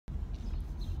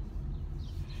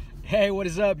Hey, what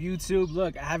is up, YouTube?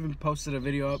 Look, I haven't posted a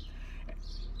video up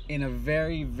in a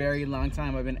very, very long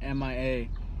time. I've been MIA,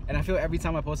 and I feel every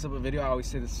time I post up a video, I always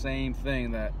say the same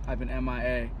thing, that I've been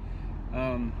MIA.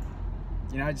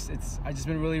 You know, I just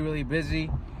been really, really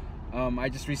busy. I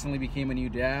just recently became a new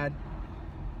dad,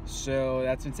 so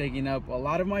that's been taking up a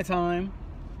lot of my time.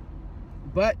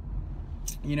 But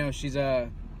you know, she's a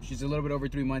little bit over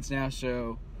 3 months now,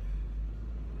 so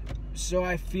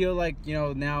I feel like, you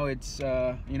know, now it's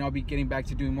you know, I'll be getting back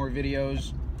to doing more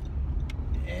videos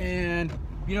and,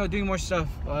 you know, doing more stuff,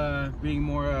 being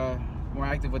more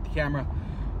active with the camera.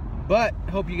 But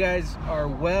I hope you guys are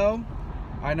well.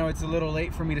 I know it's a little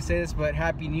late for me to say this, but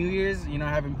Happy New Year's. You know,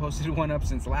 I haven't posted one up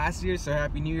since last year, so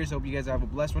Happy New Year's. Hope you guys have a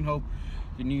blessed one. Hope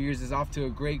your New Year's is off to a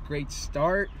great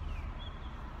start.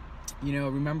 You know,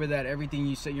 remember that everything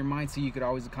you set your mind to, you could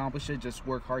always accomplish it. Just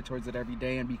work hard towards it every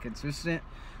day and be consistent,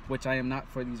 which I am not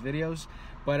for these videos.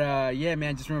 But yeah,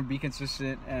 man, just remember, be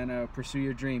consistent and pursue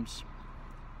your dreams.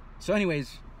 So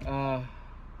anyways, let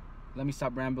me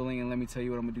stop rambling and let me tell you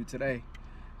what I'm gonna do today.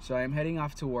 So I am heading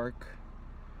off to work,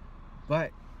 but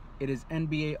it is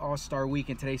NBA All-Star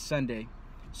Weekend. Today's Sunday,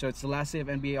 so it's the last day of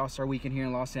NBA All-Star Weekend here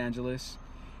in Los Angeles,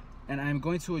 and I'm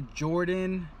going to a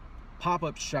Jordan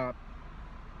pop-up shop,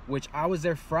 which I was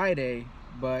there Friday,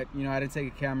 but you know, I didn't take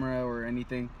a camera or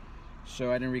anything,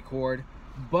 so I didn't record.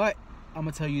 But I'm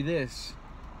gonna tell you this,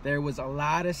 there was a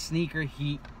lot of sneaker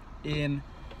heat in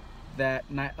that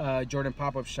Jordan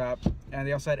pop-up shop, and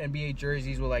they also had NBA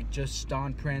jerseys with like just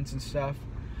Stone prints and stuff.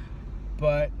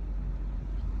 But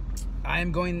I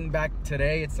am going back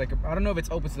today. It's like, I don't know if it's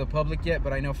open to the public yet,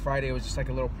 but I know Friday was just like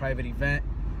a little private event.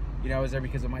 You know, I was there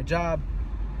because of my job.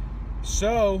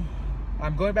 So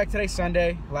I'm going back today,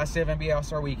 Sunday, last day of NBA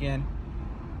All-Star Weekend,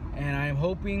 and I am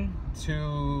hoping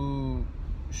to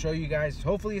show you guys,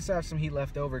 hopefully it's have some heat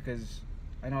left over, because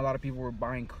I know a lot of people were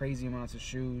buying crazy amounts of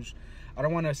shoes. I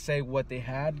don't want to say what they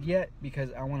had yet,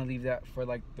 because I want to leave that for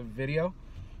like the video.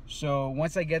 So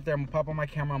once I get there, I'm gonna pop on my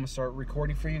camera, I'm gonna start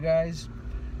recording for you guys.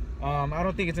 I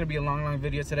don't think it's gonna be a long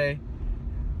video today,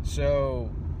 so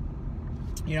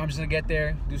you know, I'm just gonna get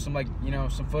there, do some, like, you know,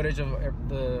 some footage of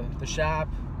the shop.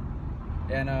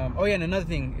 And oh yeah, and another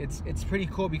thing, it's pretty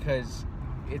cool because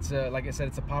it's a, like I said,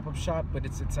 it's a pop-up shop, but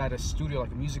it's inside a studio,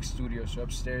 like a music studio. So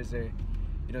upstairs they,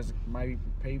 you know, might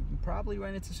probably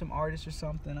run into some artists or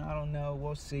something. I don't know,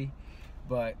 we'll see.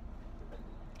 But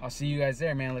I'll see you guys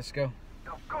there, man. Let's go.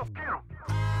 Go get 'em.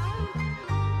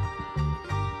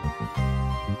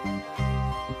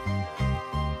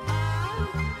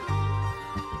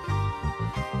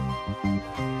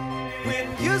 When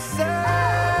you say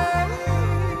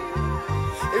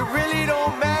it really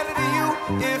don't matter to you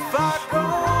if I go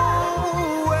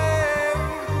away,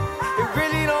 it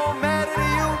really don't matter to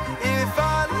you if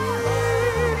I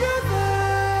leave you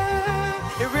there,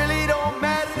 it really don't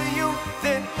matter to you,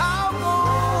 then I'll go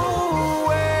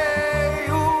away.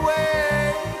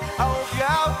 I hope you're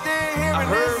out there hearing this. I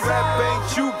heard rap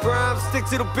ain't you, prime, stick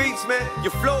to the beats, man.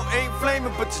 Your flow ain't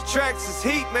flaming, but your tracks is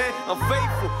heat, man. I'm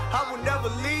faithful, I will never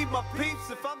leave my peeps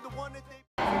if I'm the one that they...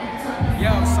 Yo,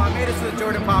 so I made it to the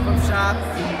Jordan pop-up shop.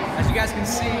 As you guys can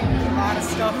see, there's a lot of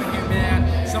stuff in here, man.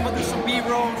 So I'm gonna do some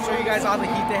B-roll, show you guys all the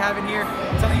heat they have in here.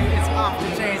 I'm telling you, it's off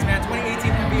the chains, man. 2018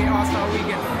 NBA All-Star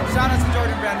Weekend. Shout out to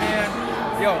Jordan Brand, man.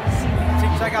 Yo,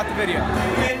 check out the video.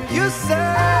 When you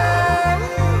say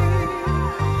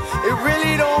it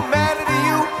really don't matter to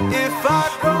you if I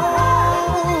go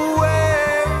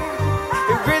away,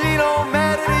 it really don't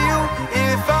matter to you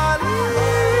if I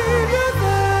leave you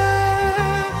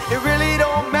there, it really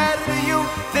don't matter to you,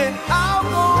 then I'll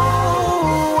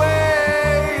go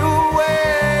away.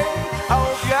 I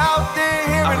hope you're out there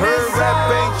hearing this. I heard rap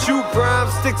ain't you, prime,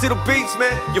 stick to the beats,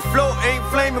 man. Your flow ain't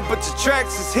flaming, but your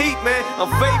tracks is heat, man.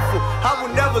 I'm faithful, I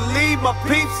will never leave my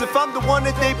peeps if I'm the one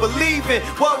that they believe in.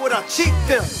 Why would I cheat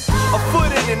them? A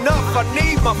foot ain't enough, I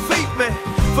need my feet, man.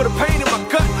 For the pain in my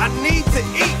gut, I need to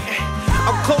eat.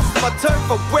 I'm close to my turf,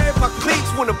 I wear my cleats.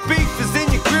 When the beef is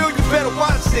in your grill, you better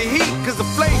watch the heat, cause the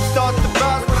flames start to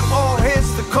rise when I'm all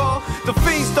hands to call. The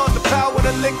fiends start to power when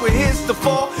the liquid hits the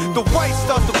fall. The white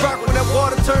start to rock when that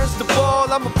water turns to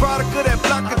ball. I'm a product of that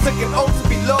block, I took an oath to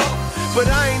be lost, but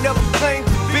I ain't never claimed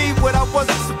to be what I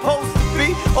wasn't supposed to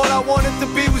be. All I wanted to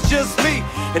be was just me,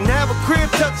 and have a crib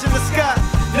touching the sky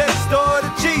next door to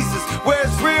Jesus, where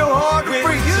it's real hard to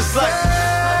breathe. Just like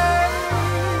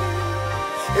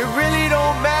it really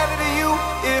don't matter to you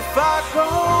if I go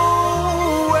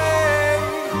away,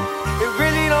 it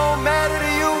really don't matter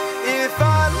to you if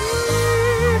I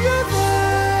leave you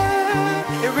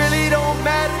there, it really don't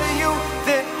matter to you,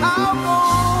 then I'll go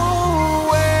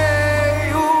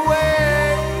away.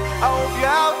 I hope you're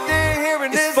out there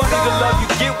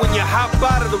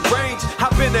the range.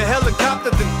 Hop in a helicopter,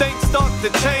 then things start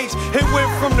to change. It went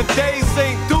from the days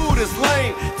saying, dude, it's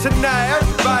lame, to now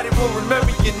everybody will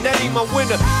remember your name. I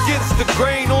went against the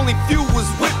grain, only few was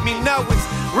with me. Now it's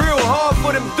real hard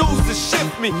for them dudes to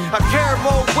shift me. I carry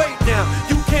more weight now,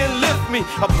 you can't lift me.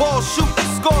 A ball shooting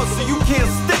scars so you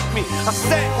can't stick me. I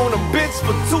sat on a bench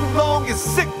for too long, it's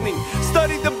sickening.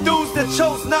 Studied them dudes that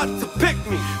chose not to pick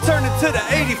me. Turned into the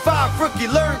 85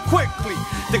 rookie, learn quickly.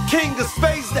 The king of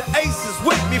space, the ace is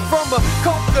with me. From a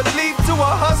coca leaf to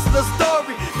a hustler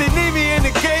story. They need me in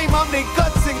the game, I'm their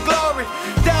guts and glory.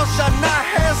 Thou shalt not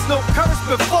have no curse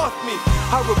before me.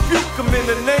 I rebuke them in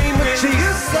the name of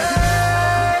Jesus.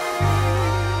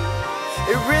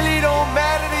 It really don't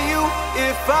matter to you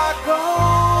if I go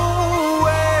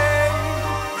away.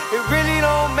 It really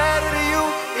don't matter to you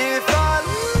if I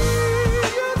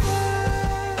leave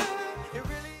you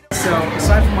there. So,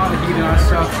 aside from all the heat and all that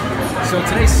stuff, so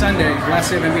today's Sunday,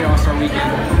 last day of NBA All-Star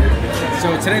Weekend.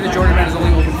 So today the Jordan Brand is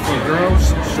only open for girls.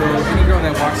 So any girl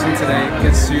that walks in today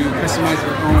gets to customize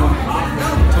their own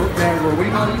tote bag, or what do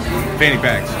you call these? Fanny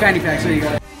packs. Fanny packs, there you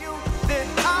go.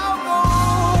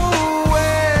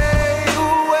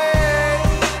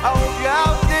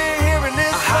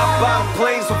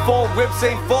 Planes with 4 whips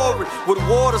ain't foreign, where the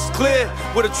water's clear,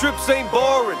 where the trips ain't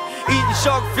boring. Eating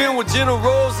shark fin with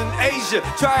generals in Asia,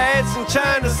 triads in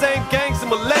China, same gangs in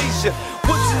Malaysia.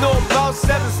 What you know about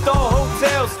 7-star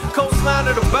hotels, coastline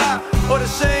of the Bay, or the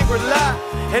Shangri-La?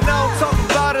 And I don't talk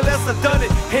about it unless I done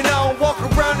it, and I don't walk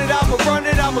around it, I'ma run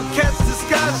it, I'ma catch the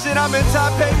sky shit. I'm in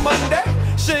Taipei Monday,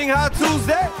 Shanghai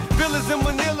Tuesday, villas in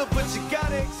Manila, but you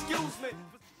gotta excuse me.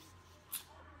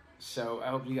 So I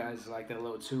hope you guys like that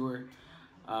little tour.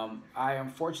 I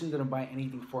unfortunately didn't buy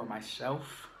anything for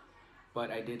myself,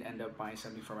 but I did end up buying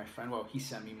something for my friend. Well, he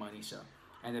sent me money, so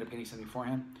I ended up getting something for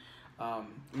him. Let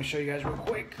me show you guys real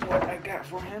quick what I got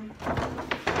for him.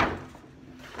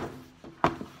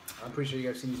 I'm pretty sure you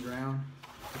guys seen these around.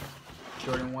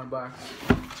 Jordan 1 box.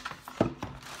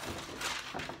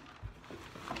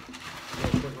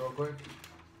 Real quick.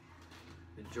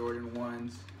 The Jordan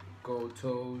 1s, gold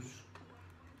toes,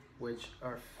 which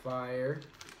are fire.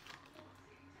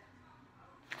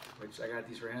 Which I got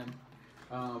these for him.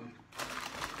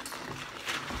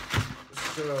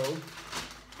 So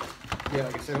yeah,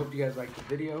 like I said, I hope you guys liked the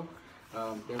video.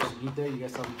 There's some heat there. You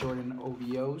guys saw the Jordan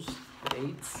OVOs, the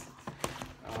 8s.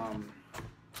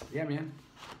 Yeah, man.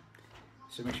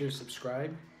 So make sure to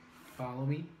subscribe, follow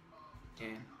me,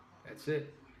 and that's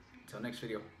it. Until next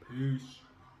video. Peace.